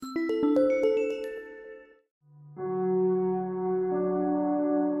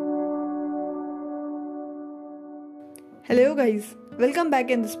Hello, guys, welcome back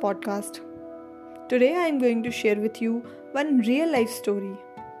in this podcast. Today, I am going to share with you one real life story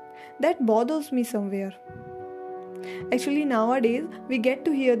that bothers me somewhere. Actually, nowadays, we get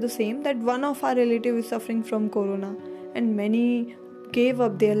to hear the same that one of our relatives is suffering from corona, and many gave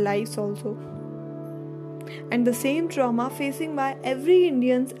up their lives also. And the same trauma facing by every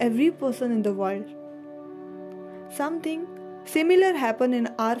Indians, every person in the world. Something similar happened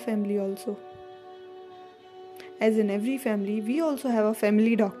in our family also. As in every family, we also have a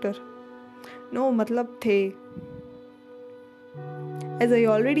family doctor. No, matlab the. As I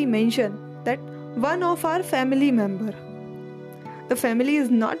already mentioned, that one of our family member. The family is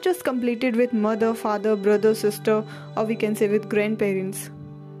not just completed with mother, father, brother, sister, or we can say with grandparents.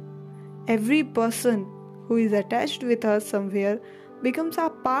 Every person who is attached with us somewhere becomes a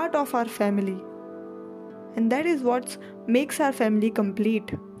part of our family. And that is what makes our family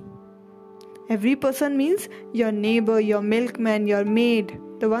complete. Every person means your neighbor, your milkman, your maid,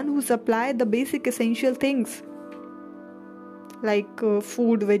 the one who supplies the basic essential things like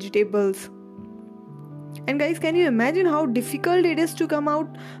food, vegetables. And guys, can you imagine how difficult it is to come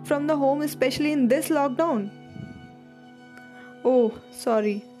out from the home, especially in this lockdown? Oh,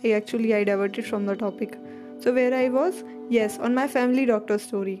 sorry, I diverted from the topic. So where I was? Yes, on my family doctor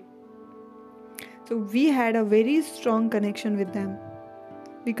story. So we had a very strong connection with them.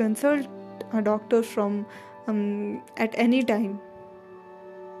 We consult a doctor from at any time,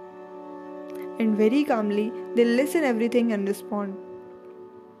 and very calmly they listen everything and respond.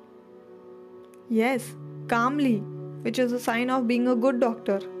 Yes, calmly, which is a sign of being a good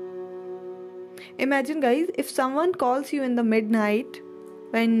doctor. Imagine, guys, if someone calls you in the midnight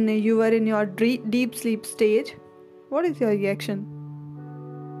when you were in your deep sleep stage, what is your reaction?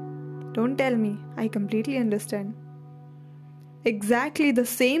 Don't tell me, I completely understand. Exactly the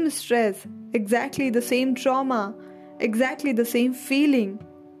same stress, exactly the same trauma, exactly the same feeling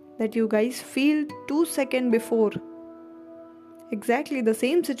that you guys feel 2 seconds before. Exactly the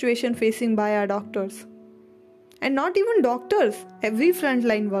same situation facing by our doctors. And not even doctors, every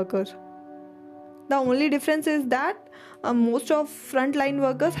frontline worker. The only difference is that most of frontline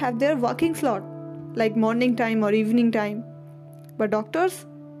workers have their working slot, like morning time or evening time. But doctors,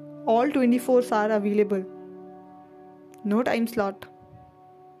 all 24 are available. No time slot.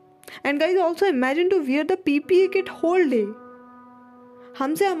 And guys, also imagine to wear the PPE kit whole day.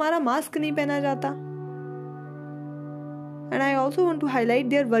 हमसे हमारा mask नहीं पहना जाता. And I also want to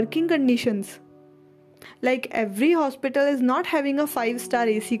highlight their working conditions. Like every hospital is not having a 5-star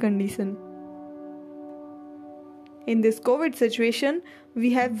AC condition. In this COVID situation,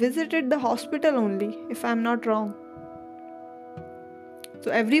 we have visited the hospital only, if I am not wrong. So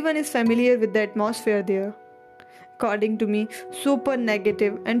everyone is familiar with the atmosphere there. According to me, super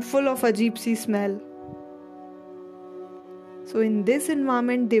negative and full of a gypsy smell. So in this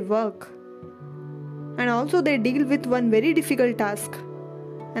environment they work. And also they deal with one very difficult task.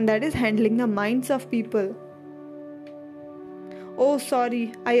 And that is handling the minds of people. Oh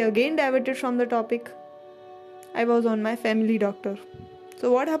sorry, I again diverted from the topic. I was on my family doctor.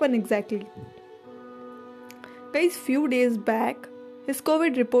 So what happened exactly? Guys, few days back, his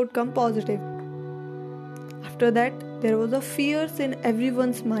COVID report come positive. After that, there was a fear in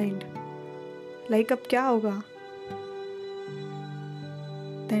everyone's mind. Like, अब क्या होगा?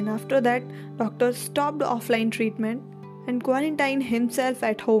 Then after that, doctor stopped offline treatment and quarantined himself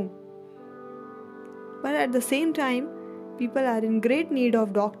at home. But at the same time, people are in great need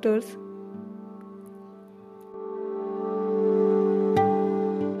of doctors.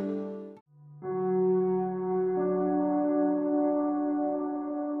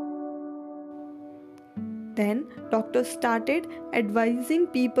 Then doctors started advising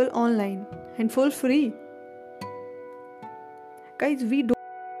people online and for free. Guys, we don't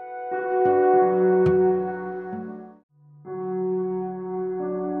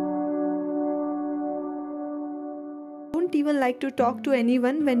even like to talk to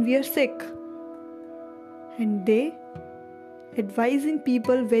anyone when we are sick. And they advising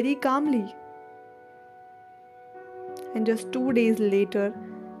people very calmly. And just 2 days later,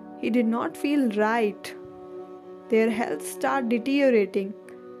 he did not feel right. Their health started deteriorating.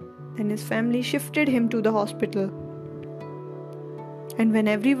 Then his family shifted him to the hospital. And when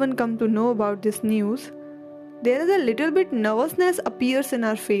everyone come to know about this news, there is a little bit nervousness appears in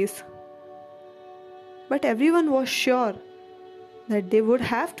our face. But everyone was sure that they would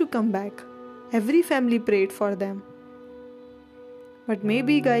have to come back. Every family prayed for them. But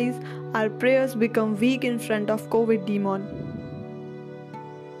maybe, guys, our prayers become weak in front of COVID demon.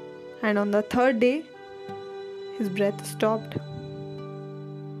 And on the 3rd day, his breath stopped.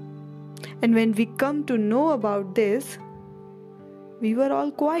 And when we come to know about this, we were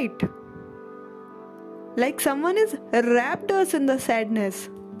all quiet. Like someone is wrapped us in the sadness.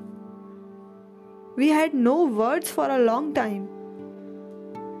 We had no words for a long time.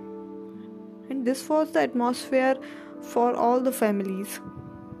 And this was the atmosphere for all the families.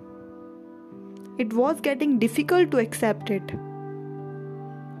 It was getting difficult to accept it.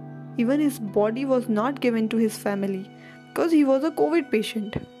 Even his body was not given to his family because he was a COVID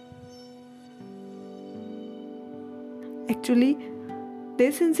patient. Actually,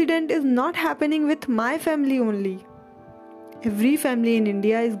 this incident is not happening with my family only. Every family in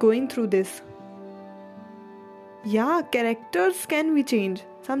India is going through this. Yeah, characters can be changed.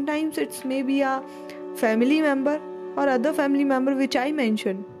 Sometimes it's maybe a family member or other family member which I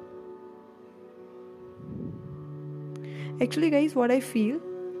mentioned. Actually, guys, what I feel,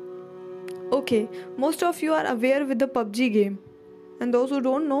 okay, most of you are aware with the PUBG game, and those who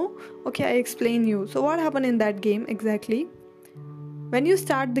don't know, okay, I explain you. So what happened in that game exactly? When you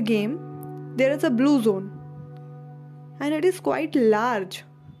start the game, there is a blue zone, and it is quite large.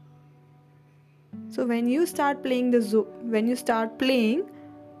 So when you start playing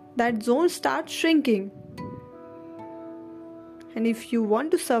that zone starts shrinking. And if you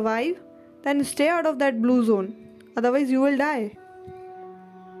want to survive, then stay out of that blue zone. Otherwise, you will die.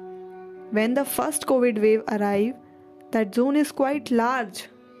 When the first COVID wave arrived, that zone is quite large.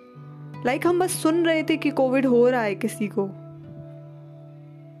 Like हम बस सुन रहे थे कि COVID हो रहा है किसी को.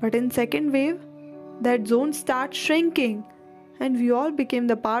 But in second wave, that zone starts shrinking, and we all became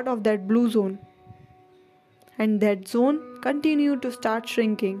the part of that blue zone. And that zone continued to start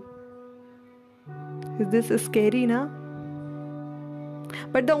shrinking. Is this scary, na?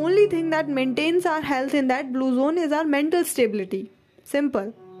 But the only thing that maintains our health in that blue zone is our mental stability.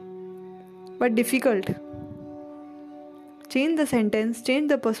 Simple. But difficult. Change the sentence, change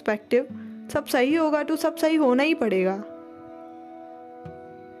the perspective. सब सही होगा तो सब सही होना ही पड़ेगा.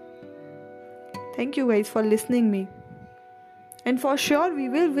 Thank you guys for listening me. And for sure we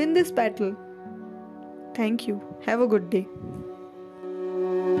will win this battle. Thank you. Have a good day.